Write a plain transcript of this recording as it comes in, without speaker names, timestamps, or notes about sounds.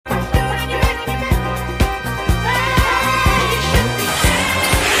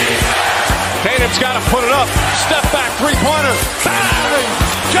Tatum's got to put it up. Step back, three-pointer. Bang!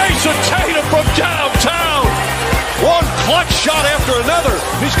 Jason Tatum from downtown. One clutch shot after another.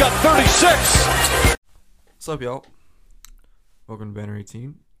 He's got 36. What's up, y'all? Welcome to Banner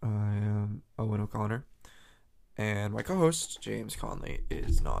 18. I am Owen O'Connor, and my co-host, James Conley,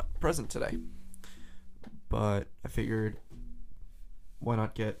 is not present today. But I figured, why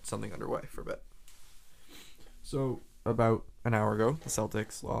not get something underway for a bit? So, about an hour ago, the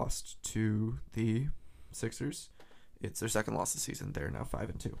Celtics lost to the Sixers. It's their second loss this season. They're now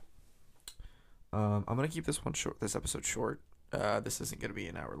 5-2. I'm gonna keep this episode short. This isn't gonna be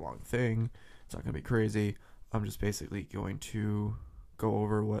an hour-long thing. It's not gonna be crazy. I'm just basically going to go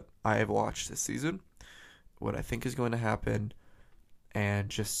over what I have watched this season, what I think is going to happen, and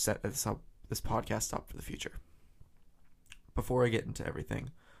just set this podcast up for the future. Before I get into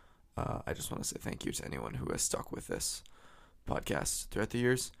everything, I just want to say thank you to anyone who has stuck with this podcast throughout the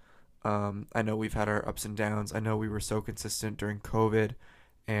years. I know we've had our ups and downs. I know we were so consistent during COVID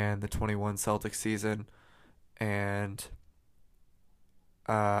and the 21 Celtics season, and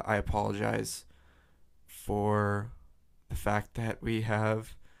I apologize for the fact that we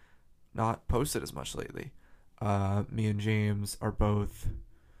have not posted as much lately. Me and James are both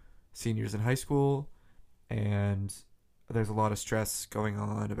seniors in high school, and there's a lot of stress going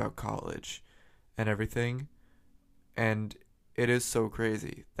on about college and everything. And it is so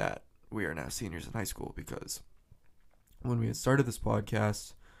crazy that we are now seniors in high school, because when we had started this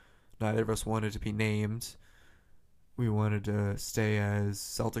podcast, neither of us wanted to be named. We wanted to stay as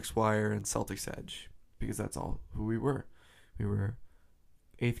Celtics Wire and Celtics Edge, because that's all who we were. We were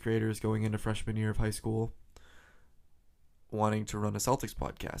 8th graders going into freshman year of high school, wanting to run a Celtics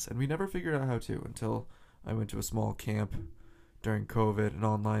podcast, and we never figured out how to until I went to a small camp during COVID, an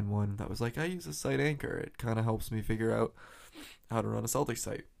online one that was like, I use a site Anchor. It kind of helps me figure out how to run a Celtics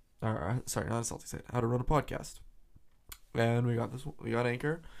site. Sorry, not a Celtics site, how to run a podcast. And we got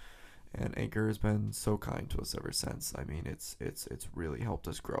Anchor, and Anchor has been so kind to us ever since. I mean, it's really helped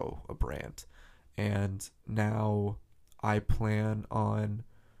us grow a brand. And now I plan on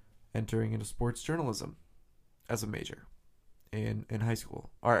entering into sports journalism as a major in high school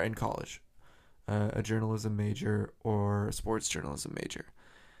or in college, a journalism major or a sports journalism major.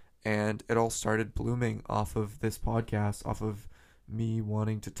 And it all started blooming off of this podcast, off of me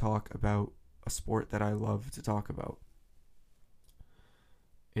wanting to talk about a sport that I love to talk about.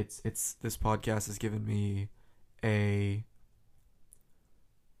 It's this podcast has given me a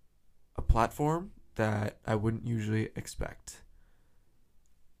platform that I wouldn't usually expect.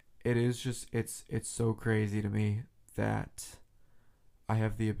 It is just it's so crazy to me that I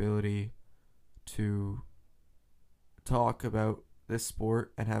have the ability to talk about this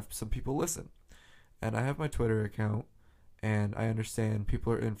sport and have some people listen. And I have my Twitter account, and I understand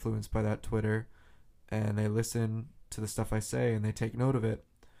people are influenced by that Twitter, and they listen to the stuff I say and they take note of it.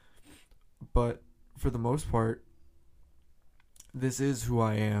 But for the most part, this is who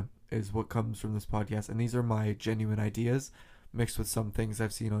I am, is what comes from this podcast. And these are my genuine ideas mixed with some things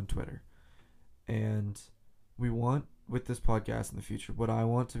I've seen on Twitter. And we want, with this podcast in the future, what I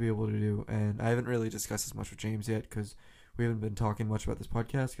want to be able to do, and I haven't really discussed this much with James yet, because we haven't been talking much about this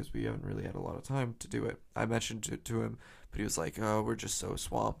podcast, because we haven't really had a lot of time to do it. I mentioned it to him, but he was like, oh, we're just so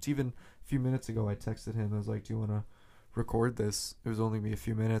swamped. Even a few minutes ago, I texted him. I was like, do you want to record this? It was only me a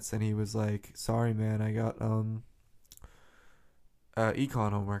few minutes, and he was like, sorry, man, I got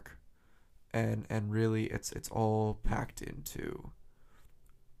econ homework. And really, it's all packed into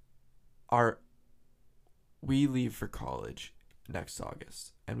we leave for college next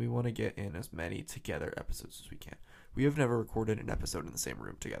August, and we want to get in as many together episodes as we can. We have never recorded an episode in the same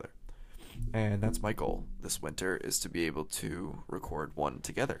room together, and that's my goal this winter, is to be able to record one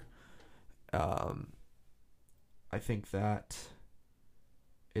together. I think that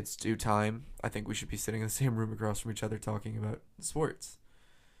it's due time. I think we should be sitting in the same room across from each other talking about sports.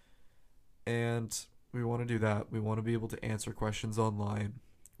 And we want to do that. We want to be able to answer questions online.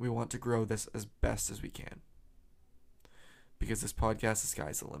 We want to grow this as best as we can, because this podcast, the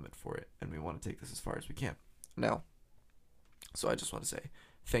sky's the limit for it, and we want to take this as far as we can. Now, so I just want to say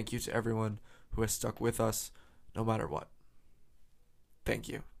thank you to everyone who has stuck with us no matter what. Thank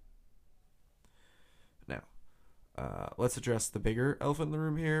you. Now, let's address the bigger elephant in the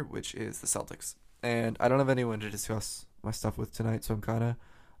room here, which is the Celtics. And I don't have anyone to discuss my stuff with tonight, so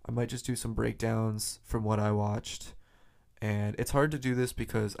I might just do some breakdowns from what I watched. And it's hard to do this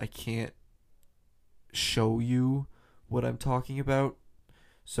because I can't show you what I'm talking about.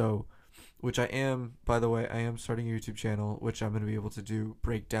 So, which I am, by the way, I am starting a YouTube channel, which I'm going to be able to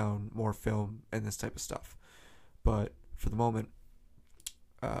break down more film and this type of stuff. But for the moment,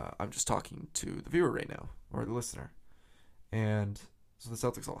 I'm just talking to the viewer right now, or the listener. And so the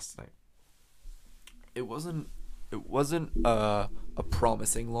Celtics lost tonight. It wasn't a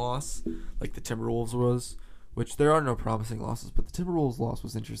promising loss like the Timberwolves was, which there are no promising losses, but the Timberwolves loss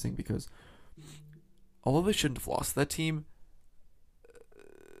was interesting because although they shouldn't have lost that team,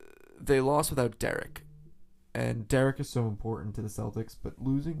 they lost without Derek. And Derek is so important to the Celtics, but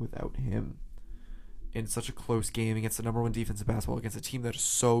losing without him in such a close game against the number one defense in basketball, against a team that is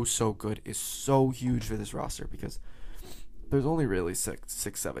so good, is so huge for this roster because there's only really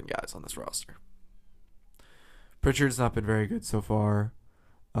seven guys on this roster. Pritchard's not been very good so far.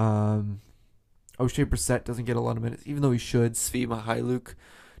 O'Shea Brissett doesn't get a lot of minutes, even though he should. Svi Mihailuk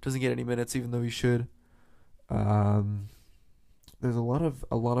doesn't get any minutes, even though he should. There's a lot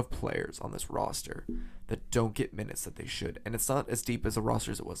of players on this roster that don't get minutes that they should, and it's not as deep as the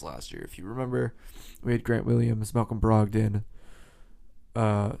roster as it was last year. If you remember, we had Grant Williams, Malcolm Brogdon.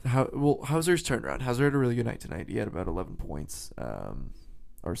 Hauser's turned around. Hauser had a really good night tonight. He had about 11 points,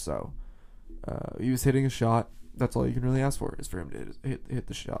 or so. He was hitting a shot. That's all you can really ask for, is for him to hit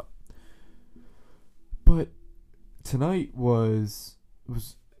the shot. But tonight was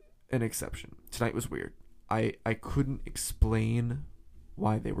an exception. Tonight was weird. I couldn't explain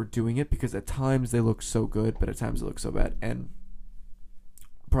why they were doing it, because at times they look so good, but at times they look so bad. And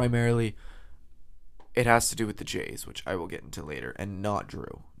primarily, it has to do with the Jays, which I will get into later, and not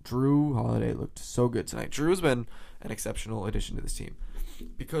Drew. Drew Holiday looked so good tonight. Drew has been an exceptional addition to this team.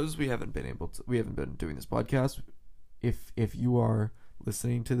 Because we haven't been doing this podcast, if you are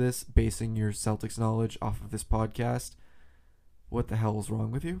listening to this basing your Celtics knowledge off of this podcast, what the hell is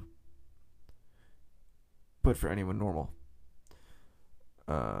wrong with you? But for anyone normal.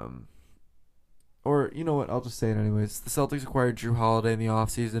 Or, you know what, I'll just say it anyways. The Celtics acquired Drew Holiday in the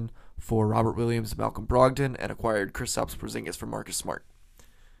offseason for Robert Williams and Malcolm Brogdon, and acquired Kristaps Porzingis for Marcus Smart.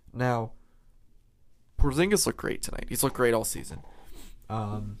 Now, Porzingis looked great tonight. He's looked great all season.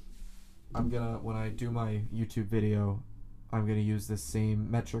 When I do my YouTube video, I'm gonna use this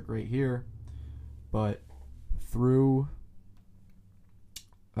same metric right here, but through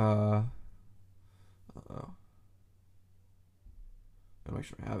gotta make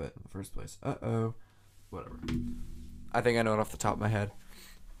sure I have it in the first place. Whatever. I think I know it off the top of my head.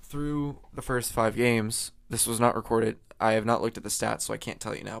 Through the first 5 games, this was not recorded. I have not looked at the stats, so I can't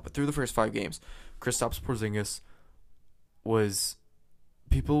tell you now. But through the first 5 games, Kristaps Porzingis was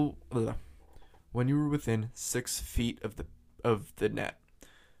when you were within 6 feet of the net,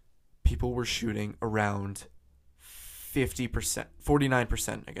 people were shooting around 50%,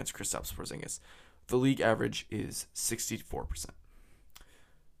 49% against Kristaps Porzingis. The league average is 64%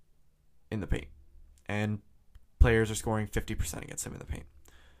 in the paint, and players are scoring 50% against him in the paint.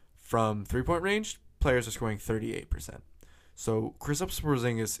 From 3-point range, players are scoring 38%. So Kristaps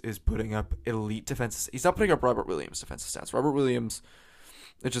Porzingis is putting up elite defenses. He's not putting up Robert Williams defensive stats. Robert Williams,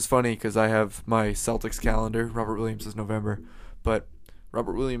 it's just funny because I have my Celtics calendar. Robert Williams is November, but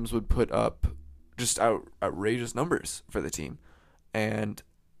Robert Williams would put up just outrageous numbers for the team, and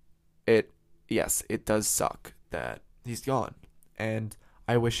it does suck that he's gone, and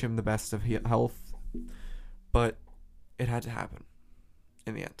I wish him the best of health, but it had to happen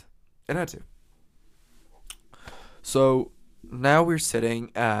in the end. It had to. So now we're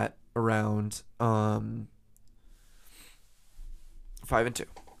sitting at around 5-2.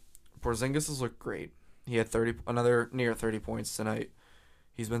 Porzingis has looked great. He had another near 30 points tonight.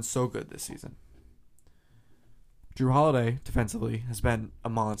 He's been so good this season. Drew Holiday, defensively, has been a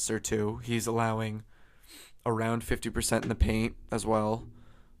monster too. He's allowing around 50% in the paint as well,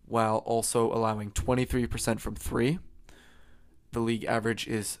 while also allowing 23% from 3. The league average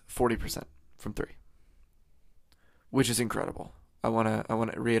is 40% from 3, which is incredible. I want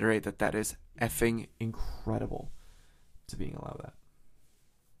to reiterate that is effing incredible to being allowed that.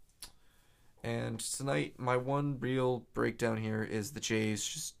 And tonight, my one real breakdown here is the Jays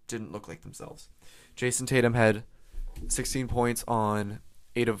just didn't look like themselves. Jason Tatum had 16 points on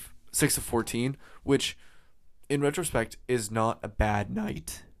 6 of 14, which in retrospect is not a bad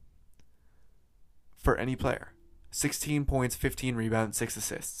night for any player. 16 points, 15 rebounds, 6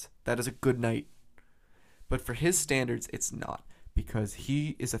 assists. That is a good night. But for his standards, it's not, because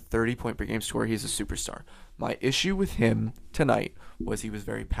he is a 30-point per game scorer. He's a superstar. My issue with him tonight was he was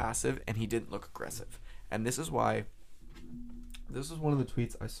very passive and he didn't look aggressive. And this is one of the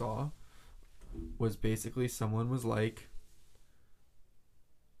tweets I saw, was basically someone was like,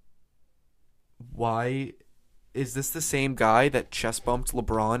 why is this the same guy that chest bumped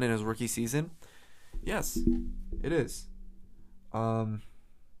LeBron in his rookie season? Yes, it is.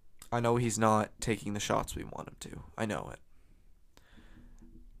 I know he's not taking the shots we want him to. I know it.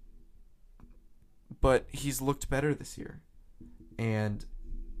 but he's looked better this year. And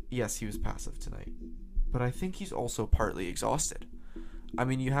yes, he was passive tonight. But I think he's also partly exhausted. I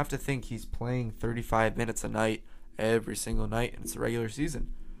mean, you have to think he's playing 35 minutes a night every single night, and it's a regular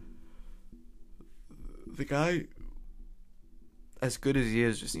season. The guy, as good as he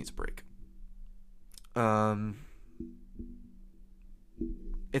is, just needs a break.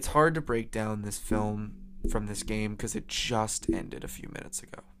 It's hard to break down this film from this game because it just ended a few minutes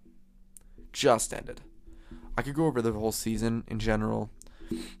ago. Just ended. I could go over the whole season in general.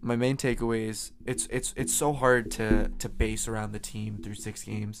 My main takeaways, it's so hard to base around the team through 6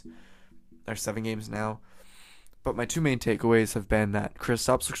 games. There's 7 games now. But my 2 main takeaways have been that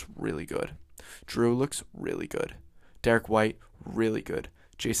Kristaps looks really good. Drew looks really good. Derek White, really good.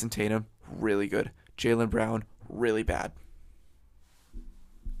 Jason Tatum, really good. Jaylen Brown, really bad.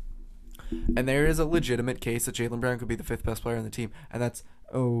 And there is a legitimate case that Jaylen Brown could be the 5th best player on the team. And that's,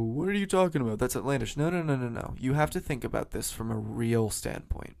 oh, what are you talking about? That's outlandish. No. You have to think about this from a real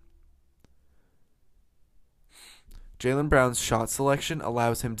standpoint. Jaylen Brown's shot selection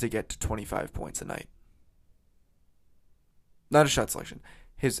allows him to get to 25 points a night. Not a shot selection.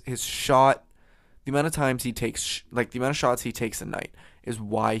 His shot, the amount of times he takes, the amount of shots he takes a night is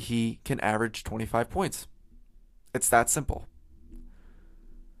why he can average 25 points. It's that simple.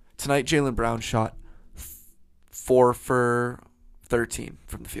 Tonight, Jaylen Brown shot 4 for 13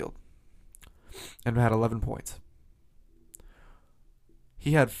 from the field and had 11 points.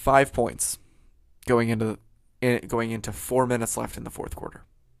 He had 5 points going into 4 minutes left in the fourth quarter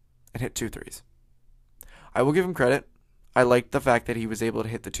and hit 2 threes. I will give him credit. I liked the fact that he was able to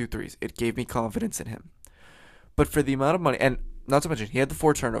hit the 2 threes. It gave me confidence in him. But for the amount of money, and not to mention, he had the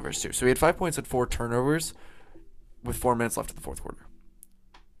 4 turnovers too. So he had 5 points and 4 turnovers with 4 minutes left in the fourth quarter,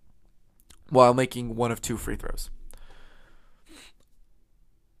 while making 1 of 2 free throws.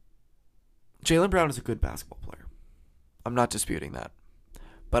 Jaylen Brown is a good basketball player. I'm not disputing that.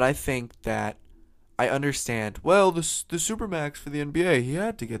 But I think that I understand, well, the Supermax for the NBA, he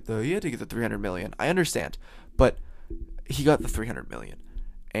had to get the $300 million. I understand. But he got the $300 million.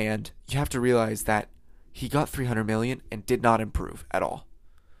 And you have to realize that he got $300 million and did not improve at all.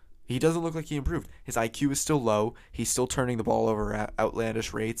 He doesn't look like he improved. His IQ is still low. He's still turning the ball over at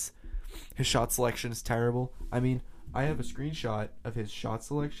outlandish rates. His shot selection is terrible. I mean, I have a screenshot of his shot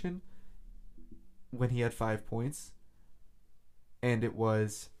selection when he had 5 points. And it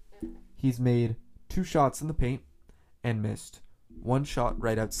was, he's made 2 shots in the paint and missed 1 shot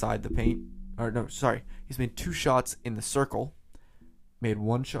right outside the paint. He's made 2 shots in the circle,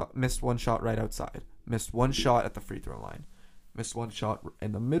 missed 1 shot right outside, missed 1 shot at the free throw line, missed 1 shot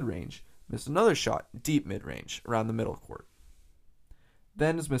in the mid-range, missed another shot deep mid-range around the middle court.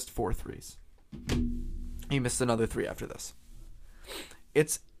 Then has missed 4 threes. He missed another 3 after this.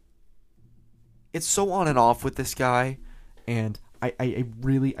 It's so on and off with this guy, and I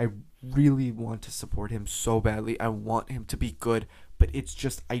really want to support him so badly. I want him to be good, but it's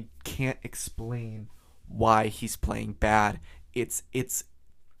just I can't explain why he's playing bad. It's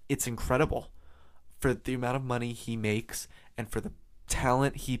incredible for the amount of money he makes and for the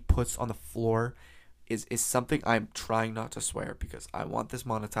talent he puts on the floor. Is something I'm trying not to swear because I want this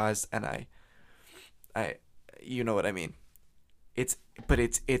monetized, and I you know what I mean. It's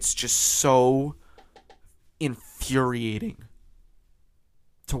just so infuriating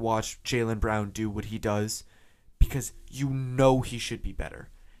to watch Jaylen Brown do what he does, because you know he should be better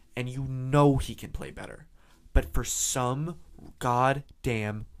and you know he can play better, but for some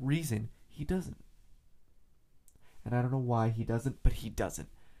goddamn reason he doesn't. And I don't know why he doesn't, but he doesn't.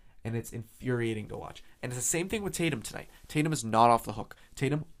 And it's infuriating to watch. And it's the same thing with Tatum tonight. Tatum is not off the hook.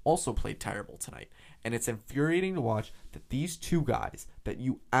 Tatum also played terrible tonight. And it's infuriating to watch that these 2 guys that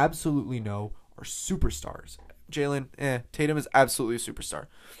you absolutely know are superstars. Tatum is absolutely a superstar.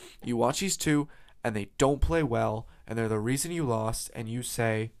 You watch these 2, and they don't play well, and they're the reason you lost, and you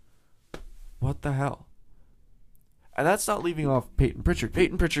say, what the hell? And that's not leaving off Peyton Pritchard.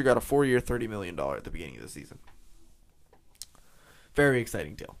 Peyton Pritchard got a 4-year, $30 million at the beginning of the season. Very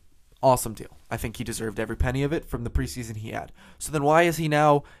exciting deal. Awesome deal. I think he deserved every penny of it from the preseason he had. So then why is he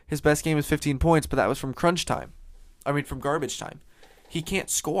now, his best game is 15 points, but that was from garbage time. He can't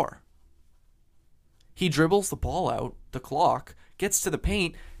score. He dribbles the ball out, the clock, gets to the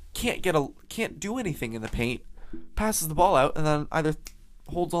paint, can't do anything in the paint, passes the ball out, and then either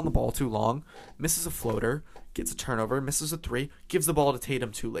holds on the ball too long, misses a floater, gets a turnover, misses a 3, gives the ball to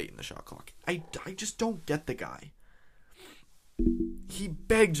Tatum too late in the shot clock. I just don't get the guy. He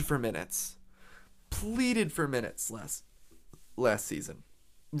begged for minutes, pleaded for minutes last season,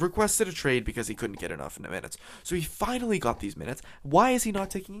 requested a trade because he couldn't get enough in the minutes. So he finally got these minutes. Why is he not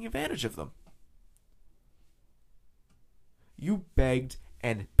taking advantage of them? You begged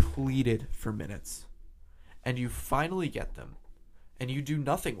and pleaded for minutes. And you finally get them. And you do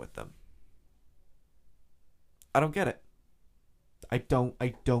nothing with them. I don't get it. I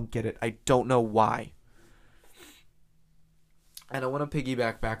don't get it. I don't know why. And I want to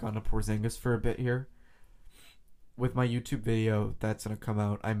piggyback back onto Porzingis for a bit here. With my YouTube video that's going to come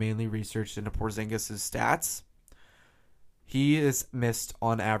out, I mainly researched into Porzingis' stats. He has missed,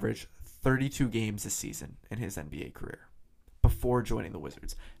 on average, 32 games this season in his NBA career before joining the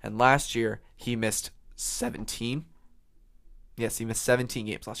Wizards. And last year, he missed 17. Yes, he missed 17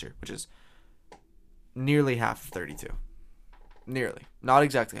 games last year, which is nearly half of 32. Nearly. Not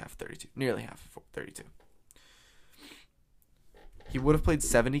exactly half of 32. Nearly half of 32. He would have played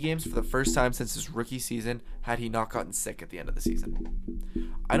 70 games for the first time since his rookie season had he not gotten sick at the end of the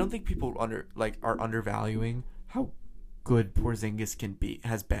season. I don't think people are undervaluing how good Porzingis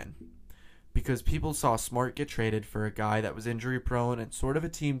has been. Because people saw Smart get traded for a guy that was injury prone and sort of a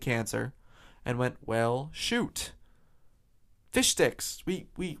team cancer and went, well, shoot. Fish sticks. We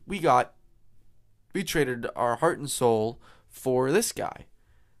traded our heart and soul for this guy.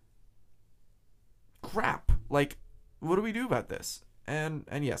 Crap. Like, what do we do about this? And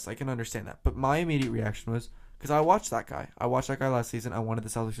yes, I can understand that. But my immediate reaction was, because I watched that guy. I watched that guy last season. I wanted the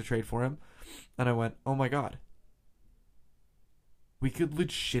Celtics to trade for him. And I went, oh my God. We could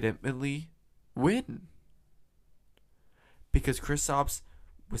legitimately win. Because Kristaps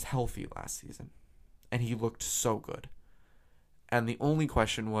was healthy last season. And he looked so good. And the only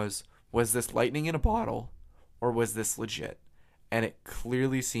question was this lightning in a bottle or was this legit? And it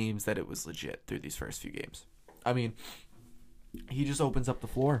clearly seems that it was legit through these first few games. I mean, he just opens up the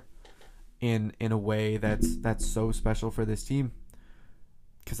floor in a way that's so special for this team.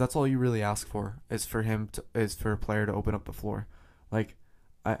 Because that's all you really ask for is for a player to open up the floor. Like,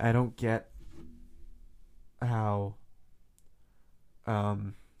 I don't get how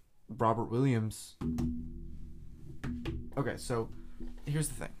Robert Williams. Okay, so here's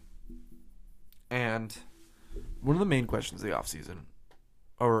the thing. And one of the main questions of the offseason,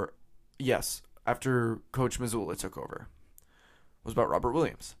 or yes, after Coach Mazzulla took over, was about Robert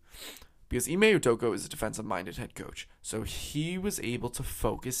Williams. Because Ime Udoka is a defensive-minded head coach, so he was able to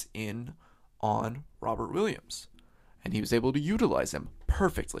focus in on Robert Williams. And he was able to utilize him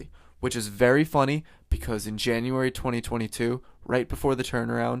perfectly, which is very funny because in January 2022, right before the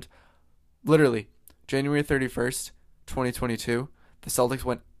turnaround, literally January 31st, 2022, the Celtics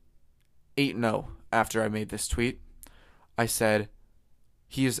went 8-0 after I made this tweet. I said,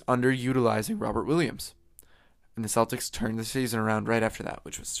 he is underutilizing Robert Williams. And the Celtics turned the season around right after that,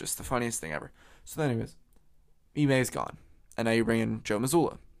 which was just the funniest thing ever. So anyways, Ime's gone. And now you bring in Joe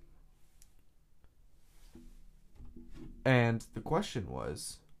Mazzulla. And the question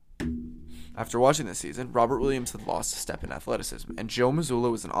was, after watching this season, Robert Williams had lost a step in athleticism. And Joe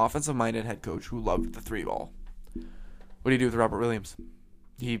Mazzulla was an offensive-minded head coach who loved the three ball. What do you do with Robert Williams?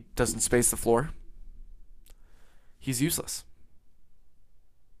 He doesn't space the floor. He's useless.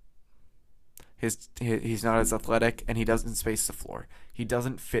 He's not as athletic, and he doesn't space the floor. He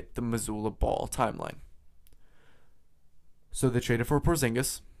doesn't fit the Mazzulla ball timeline. So they traded for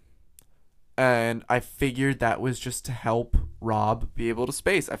Porzingis, and I figured that was just to help Rob be able to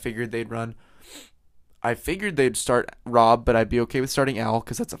space. I figured they'd start Rob, but I'd be okay with starting Al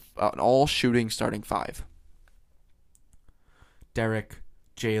because that's an all-shooting starting five. Derek,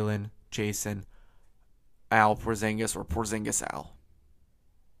 Jalen, Jason, Al Porzingis, or Porzingis Al.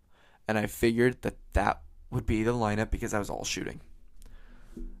 And I figured that would be the lineup because I was all shooting.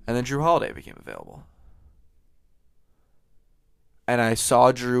 And then Drew Holiday became available. And I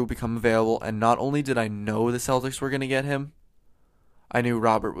saw Drew become available, and not only did I know the Celtics were going to get him, I knew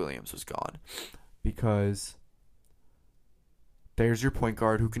Robert Williams was gone. Because there's your point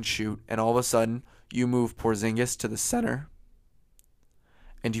guard who can shoot, and all of a sudden you move Porzingis to the center,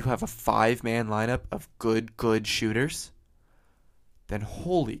 and you have a 5-man lineup of good shooters. Then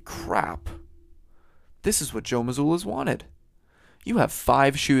holy crap, this is what Joe Mazzulla's wanted. You have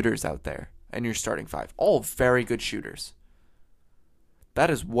 5 shooters out there, and you're starting 5. All very good shooters. That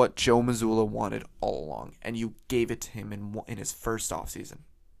is what Joe Mazzulla wanted all along, and you gave it to him in his first offseason.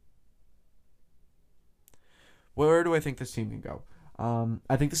 Where do I think this team can go?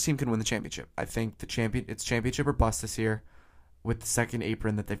 I think this team can win the championship. I think it's championship or bust this year with the second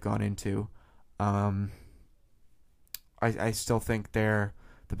apron that they've gone into. I still think they're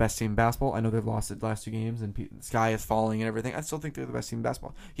the best team in basketball. I know they've lost the last 2 games and the sky is falling and everything. I still think they're the best team in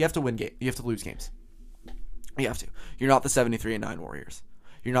basketball. You have to win games. You have to lose games. You have to. You're not the 73-9 Warriors.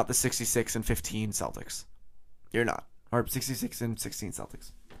 You're not the 66-15 Celtics. You're not. Or 66-16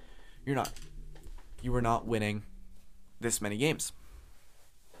 Celtics. You're not. You are not winning this many games.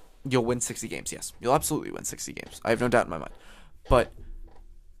 You'll win 60 games, yes. You'll absolutely win 60 games. I have no doubt in my mind. But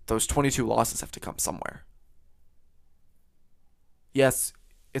those 22 losses have to come somewhere. Yes,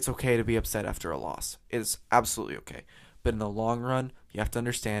 it's okay to be upset after a loss. It is absolutely okay. But in the long run, you have to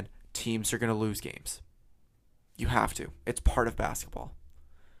understand teams are going to lose games. You have to. It's part of basketball.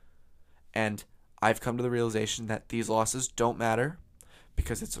 And I've come to the realization that these losses don't matter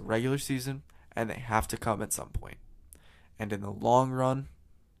because it's a regular season and they have to come at some point. And in the long run,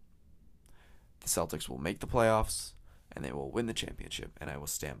 the Celtics will make the playoffs and they will win the championship, and I will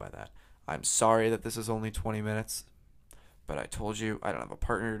stand by that. I'm sorry that this is only 20 minutes, but I told you I don't have a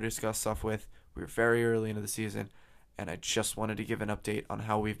partner to discuss stuff with. We're very early into the season, and I just wanted to give an update on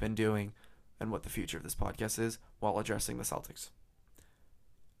how we've been doing and what the future of this podcast is while addressing the Celtics.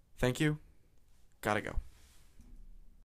 Thank you. Gotta go.